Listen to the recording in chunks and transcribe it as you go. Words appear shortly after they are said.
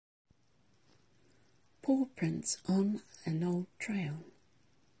Paw prints on an old trail.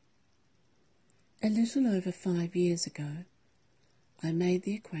 A little over 5 years ago, I made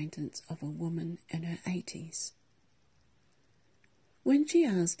the acquaintance of a woman in her 80s. When she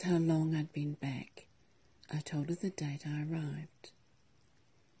asked how long I'd been back, I told her the date I arrived.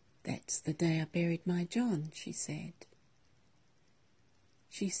 "That's the day I buried my John," she said.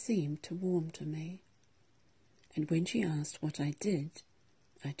 She seemed to warm to me, and when she asked what I did,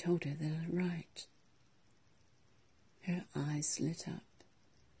 I told her that I'd write. Her eyes lit up,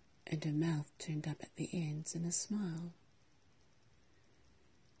 and her mouth turned up at the ends in a smile.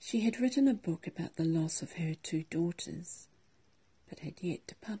 She had written a book about the loss of her 2 daughters, but had yet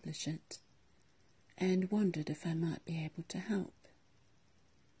to publish it, and wondered if I might be able to help.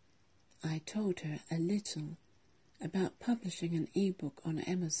 I told her a little about publishing an e-book on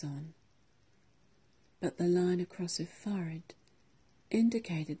Amazon, but the line across her forehead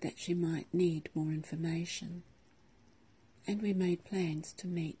indicated that she might need more information, and we made plans to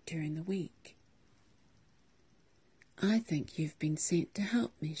meet during the week. "I think you've been sent to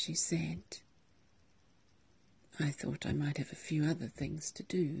help me," she said. I thought I might have a few other things to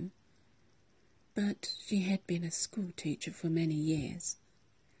do, but she had been a school teacher for many years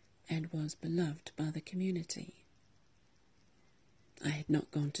and was beloved by the community. I had not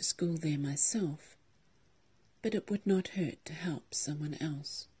gone to school there myself, but it would not hurt to help someone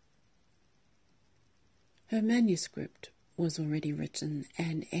else. Her manuscript was already written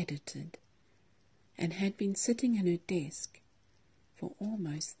and edited, and had been sitting in her desk for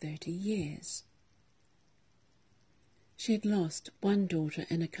almost 30 years. She had lost 1 daughter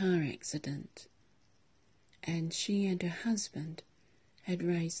in a car accident, and she and her husband had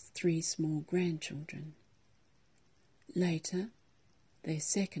raised 3 small grandchildren. Later, their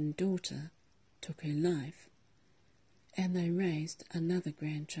 2nd daughter took her life, and they raised another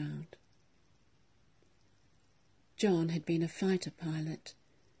grandchild. John had been a fighter pilot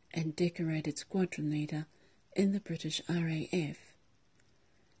and decorated squadron leader in the British RAF,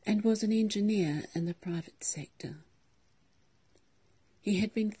 and was an engineer in the private sector. He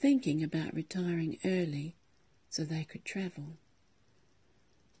had been thinking about retiring early so they could travel,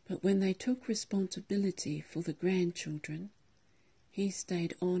 but when they took responsibility for the grandchildren, he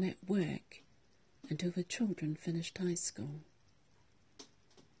stayed on at work until the children finished high school.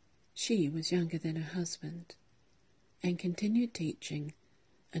 She was younger than her husband and continued teaching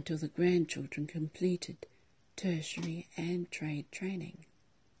until the grandchildren completed tertiary and trade training.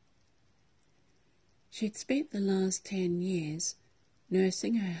 She'd spent the last 10 years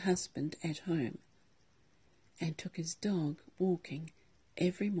nursing her husband at home and took his dog walking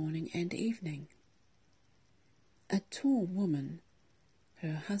every morning and evening. A tall woman,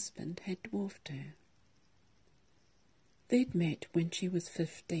 her husband had dwarfed her. They'd met when she was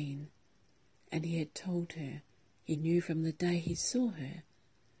 15, and he had told her he knew from the day he saw her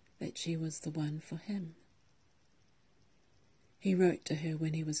that she was the one for him. He wrote to her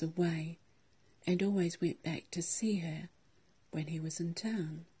when he was away, and always went back to see her when he was in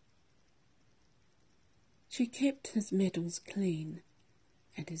town. She kept his medals clean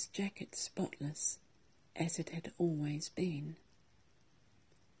and his jacket spotless, as it had always been.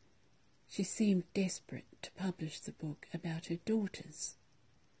 She seemed desperate to publish the book about her daughters.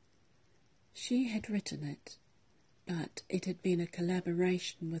 She had written it, but it had been a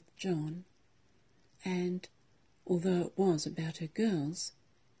collaboration with John, and, although it was about her girls,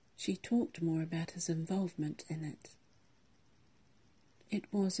 she talked more about his involvement in it.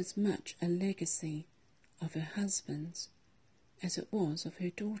 It was as much a legacy of her husband's as it was of her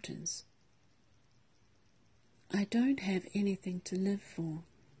daughters. "I don't have anything to live for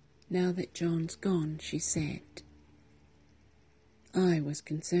now that John's gone," she said. I was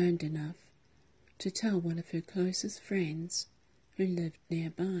concerned enough to tell one of her closest friends who lived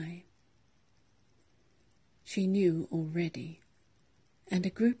nearby. She knew already, and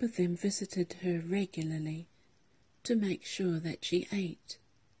a group of them visited her regularly to make sure that she ate.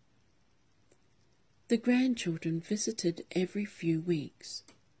 The grandchildren visited every few weeks.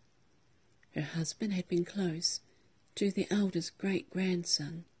 Her husband had been close to the eldest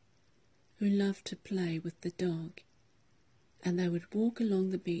great-grandson, who loved to play with the dog, and they would walk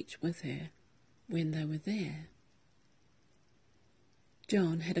along the beach with her when they were there.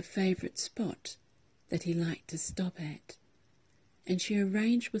 John had a favourite spot that he liked to stop at, and she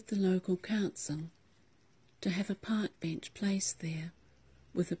arranged with the local council to have a park bench placed there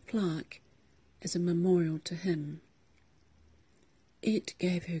with a plaque as a memorial to him. It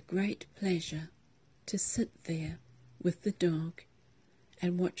gave her great pleasure to sit there with the dog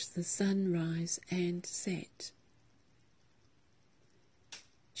and watch the sun rise and set.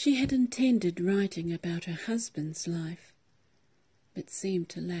 She had intended writing about her husband's life, but seemed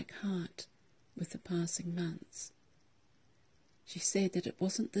to lack heart with the passing months. She said that it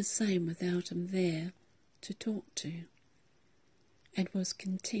wasn't the same without him there to talk to, and was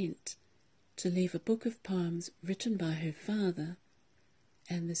content to leave a book of poems written by her father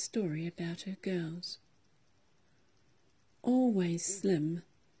and the story about her girls. Always slim,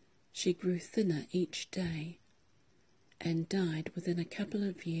 she grew thinner each day and died within a couple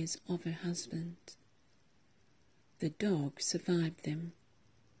of years of her husband. The dog survived them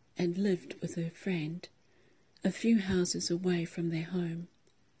and lived with her friend a few houses away from their home,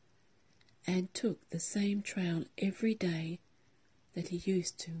 and took the same trail every day that he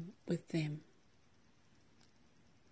used to with them.